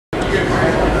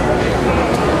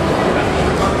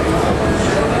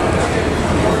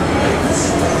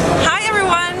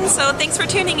thanks for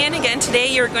tuning in again.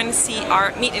 Today you're going to see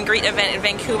our meet and greet event in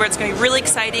Vancouver. It's going to be really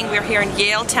exciting. We're here in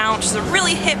Yaletown, which is a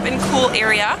really hip and cool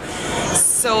area.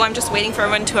 So I'm just waiting for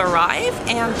everyone to arrive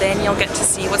and then you'll get to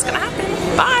see what's going to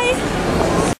happen. Bye!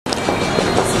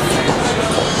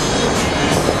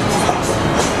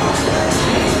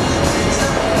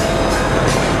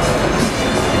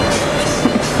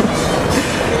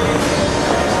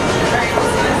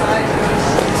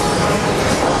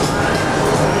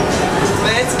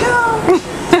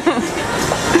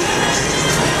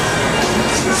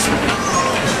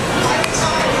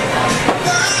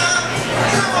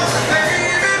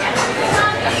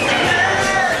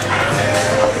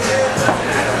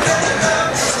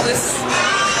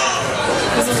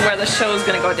 This is where the show's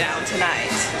gonna go down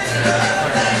tonight.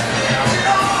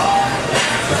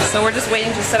 So we're just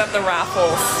waiting to set up the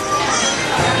raffles.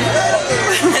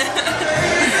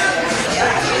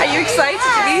 Are you excited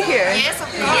to be here? Yes, of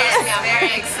course. Yes, I'm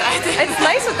very excited. It's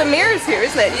nice with the mirrors here,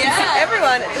 isn't it? You can see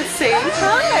everyone at the same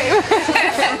time.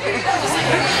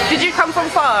 Did you come from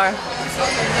far?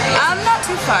 Not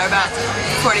too far, about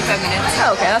 45 minutes.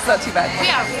 Oh, okay, that's not too bad.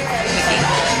 Yeah,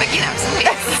 but you know, some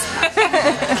days.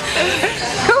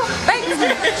 Cool, thanks.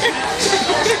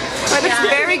 But it's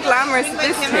very glamorous at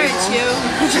this table. You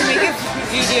should make a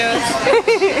videos.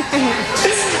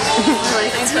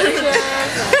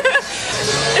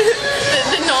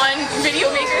 the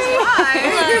non-video makers.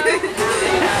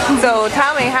 So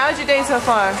tell me, how's your day so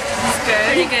far? It's good.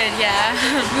 Pretty good, yeah.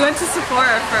 We went to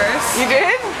Sephora first. You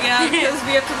did? Yeah, because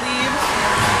we have to leave.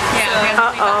 Yeah, we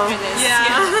have to leave after this.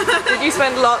 Yeah. Did you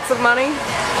spend lots of money?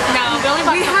 No, we only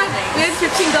bought We had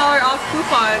 $15 off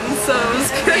coupons, so it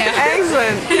was good. Yeah.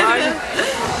 Excellent.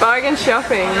 Bargain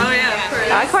shopping. Oh yeah, of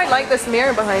course. I quite like this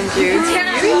mirror behind you.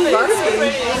 It's really fun.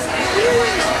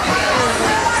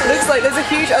 Looks like there's a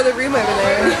huge other room over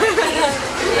there.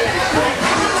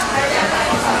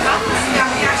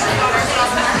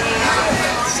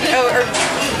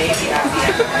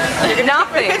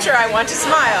 Nothing. Picture, I want to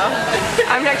smile.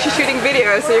 I'm actually shooting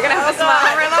video, so you're gonna have to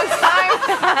smile for a long time.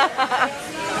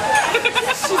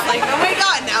 She's like, oh my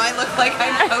god, now I look like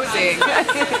I'm posing.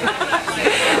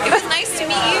 It was nice to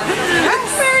meet you.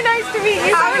 It's very nice to meet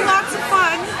you. Having lots of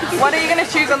fun. What are you gonna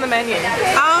choose on the menu?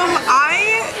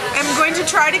 I am going to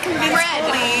try to convince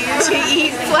Lee to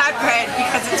eat flatbread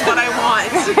because it's what I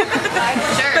want.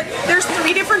 Sure. But there's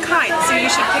 3 different kinds, so you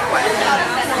should pick one.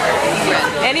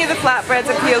 Any of the flatbreads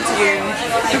appeal to you?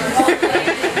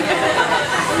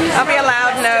 I'll be a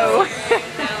loud no.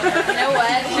 You know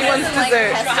what? She wants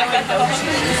dessert.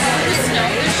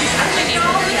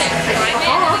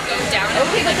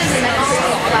 Okay, but there's another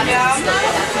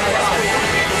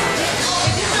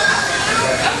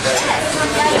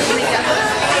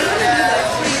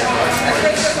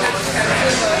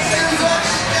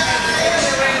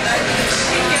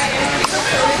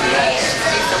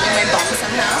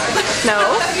No?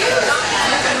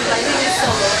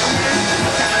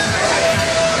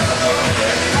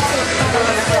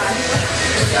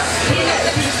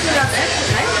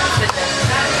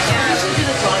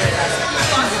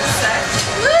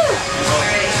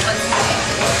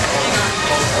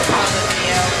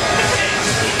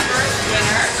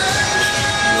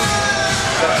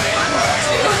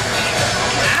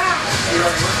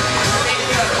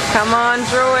 Come on,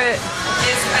 draw it.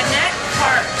 Is Annette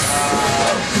Parks.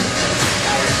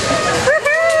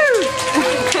 Woohoo!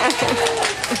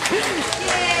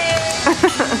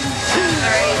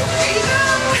 Alright, there you go.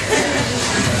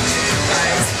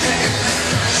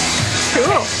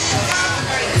 Cool.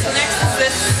 Alright, so next is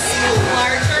this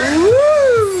larger. Woo!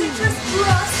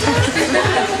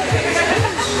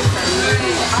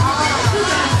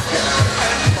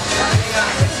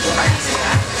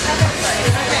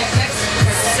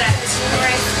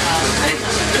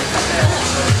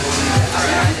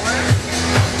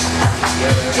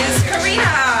 Is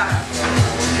Karina.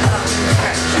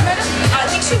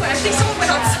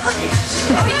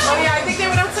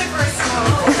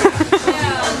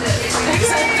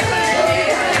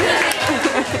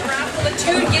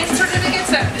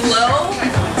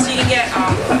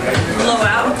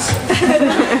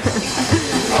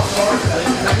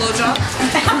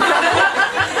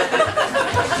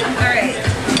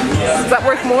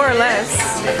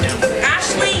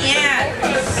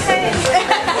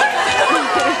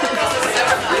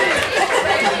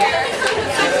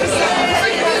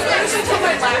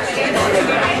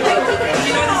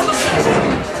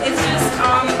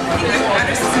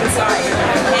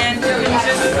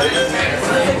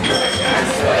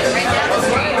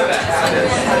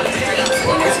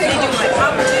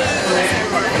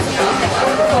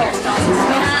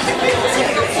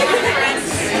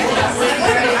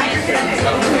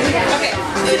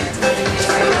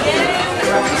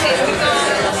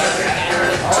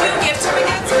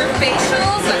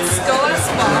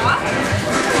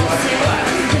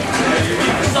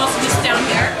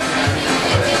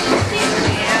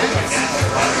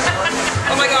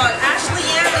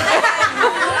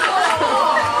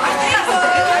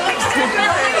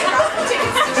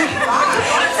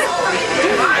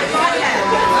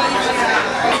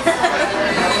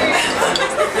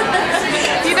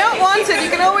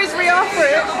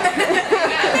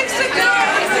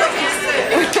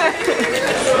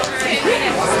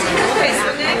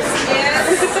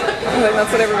 Seems like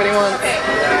that's what everybody wants.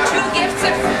 Two gift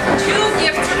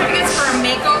certificates for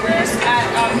makeovers at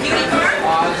Beauty Bar.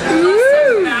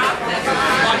 Woo! Bath and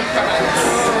body products.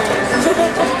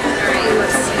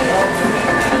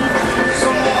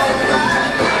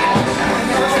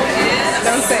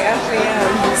 Don't say Ashley.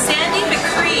 Sandy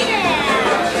McCree.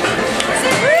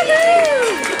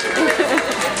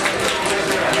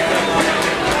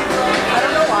 I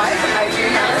don't know why, but I do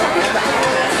have it.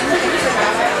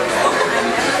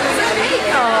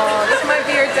 Oh, this might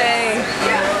be your day.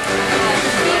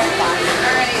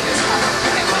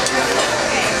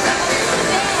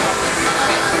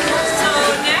 So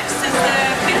next is the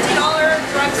 $50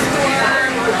 drugstore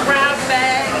grab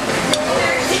bag.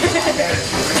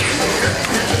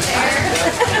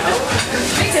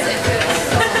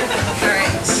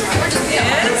 Alright.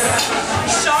 Is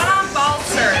Shot on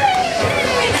Balzer.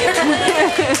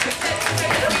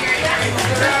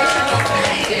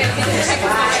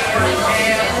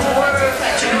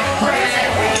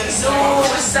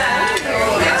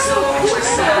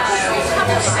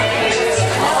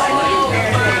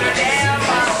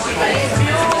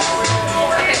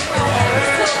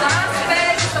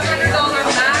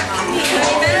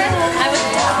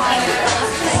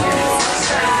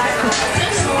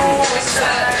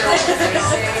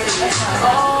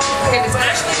 Okay, it's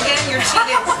Ashley again, you're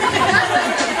cheating.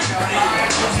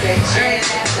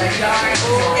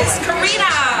 It's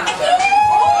Karina.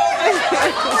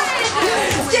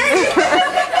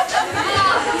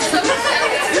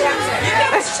 You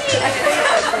guys cheat.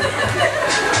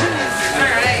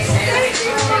 Alright.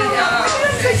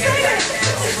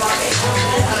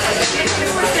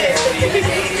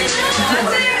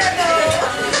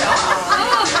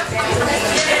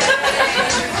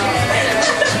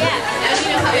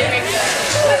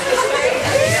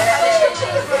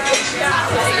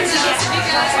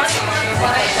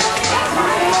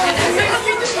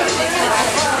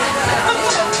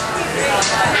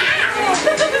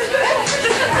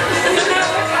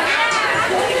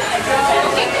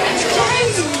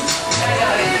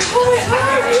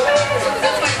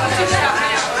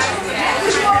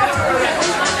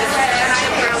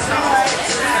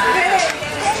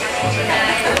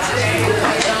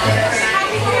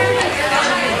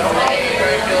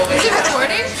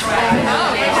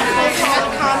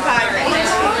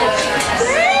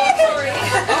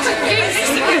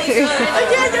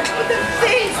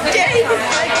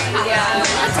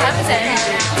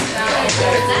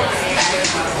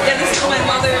 Yeah, this is my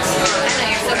mother's. I know,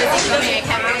 you're so busy filming, I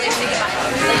can't really think about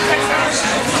it.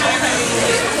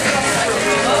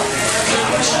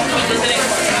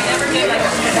 I never did like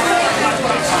so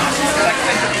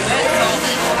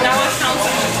now it sounds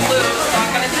blue, so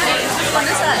I'm gonna change. What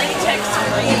is that? Latex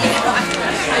green.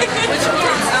 Which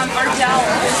one's Ardell?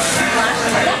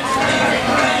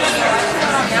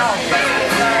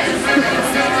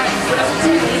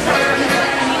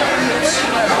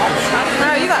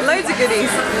 Oh, you got loads of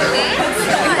goodies. You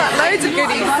got loads of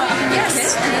goodies.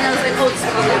 Yes. And then I was like, oh, it's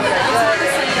not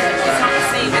the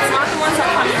same. It's not the ones that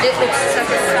come. It's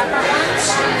separate ones.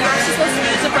 You're actually supposed to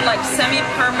use it for like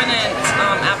semi-permanent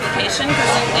application because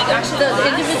it actually lasts.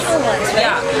 individual ones, right?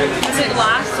 Yeah, because it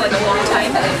lasts like a long time.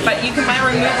 But you can buy a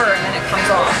remover and then it comes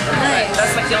off. Nice.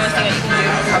 That's like the only thing that you can do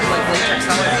with probably like latex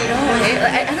on it.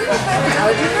 Okay. I don't know if I have an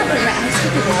allergy or not, but my eyes get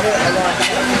the water a lot.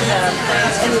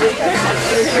 And it was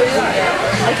really hard.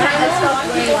 I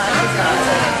stopped wearing glasses now.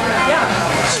 Yeah.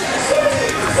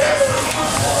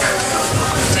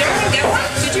 Did you ever get one?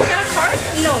 Did you get a card?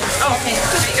 No. Oh, okay.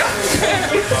 There you go.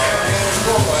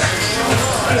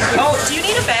 Oh, do you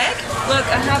need a bag? Look,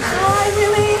 I have. Hi,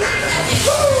 really?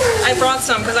 I brought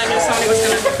some because I knew somebody was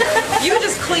gonna. You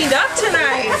just cleaned up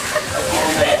tonight.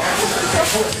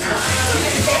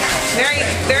 Very,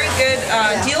 very good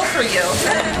deal for you.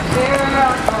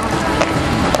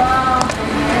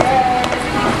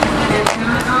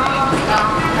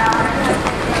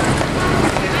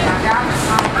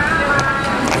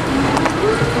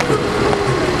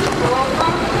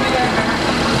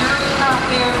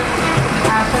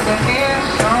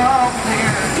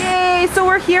 Yay! So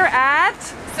we're here at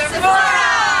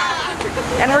Sephora!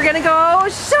 and we're gonna go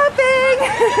shopping.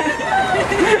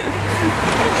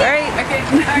 Alright. Okay,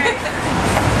 alright.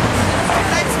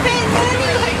 Let's spend money.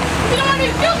 We don't want to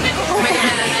film it.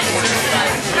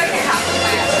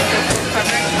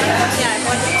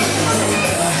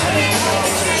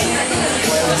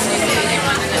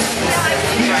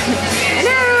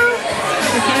 Hello.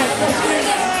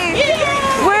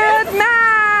 We're at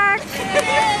Mac.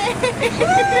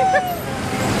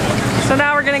 So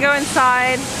now we're gonna go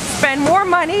inside, spend more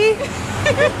money.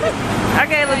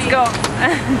 Okay, let's go.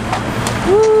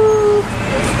 Woo.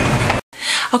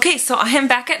 Okay, so I am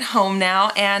back at home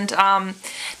now, and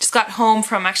just got home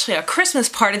from actually a Christmas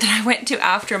party that I went to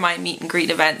after my meet and greet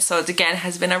event. So it again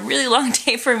has been a really long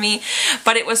day for me,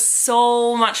 but it was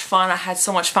so much fun. I had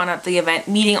so much fun at the event,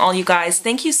 meeting all you guys.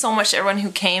 Thank you so much to everyone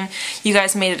who came. You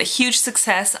guys made it a huge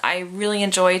success. I really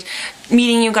enjoyed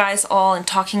meeting you guys all and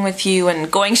talking with you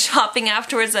and going shopping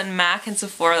afterwards at Mac and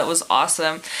Sephora. That was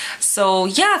awesome. So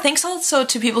yeah, thanks also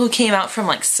to people who came out from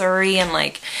like Surrey and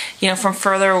like, you know, from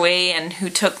further away, and who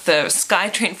took the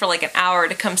SkyTrain for like an hour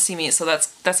to come see me. So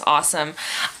that's awesome.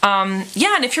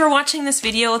 Yeah, and if you're watching this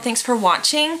video, thanks for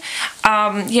watching.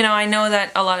 You know, I know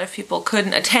that a lot of people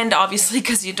couldn't attend obviously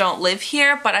because you don't live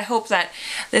here, but I hope that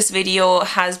this video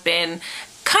has been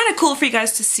kind of cool for you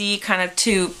guys to see, kind of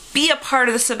to be a part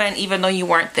of this event even though you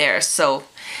weren't there. So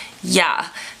yeah,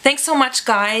 thanks so much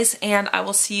guys, and I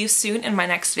will see you soon in my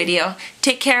next video.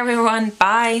 Take care everyone,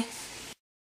 bye!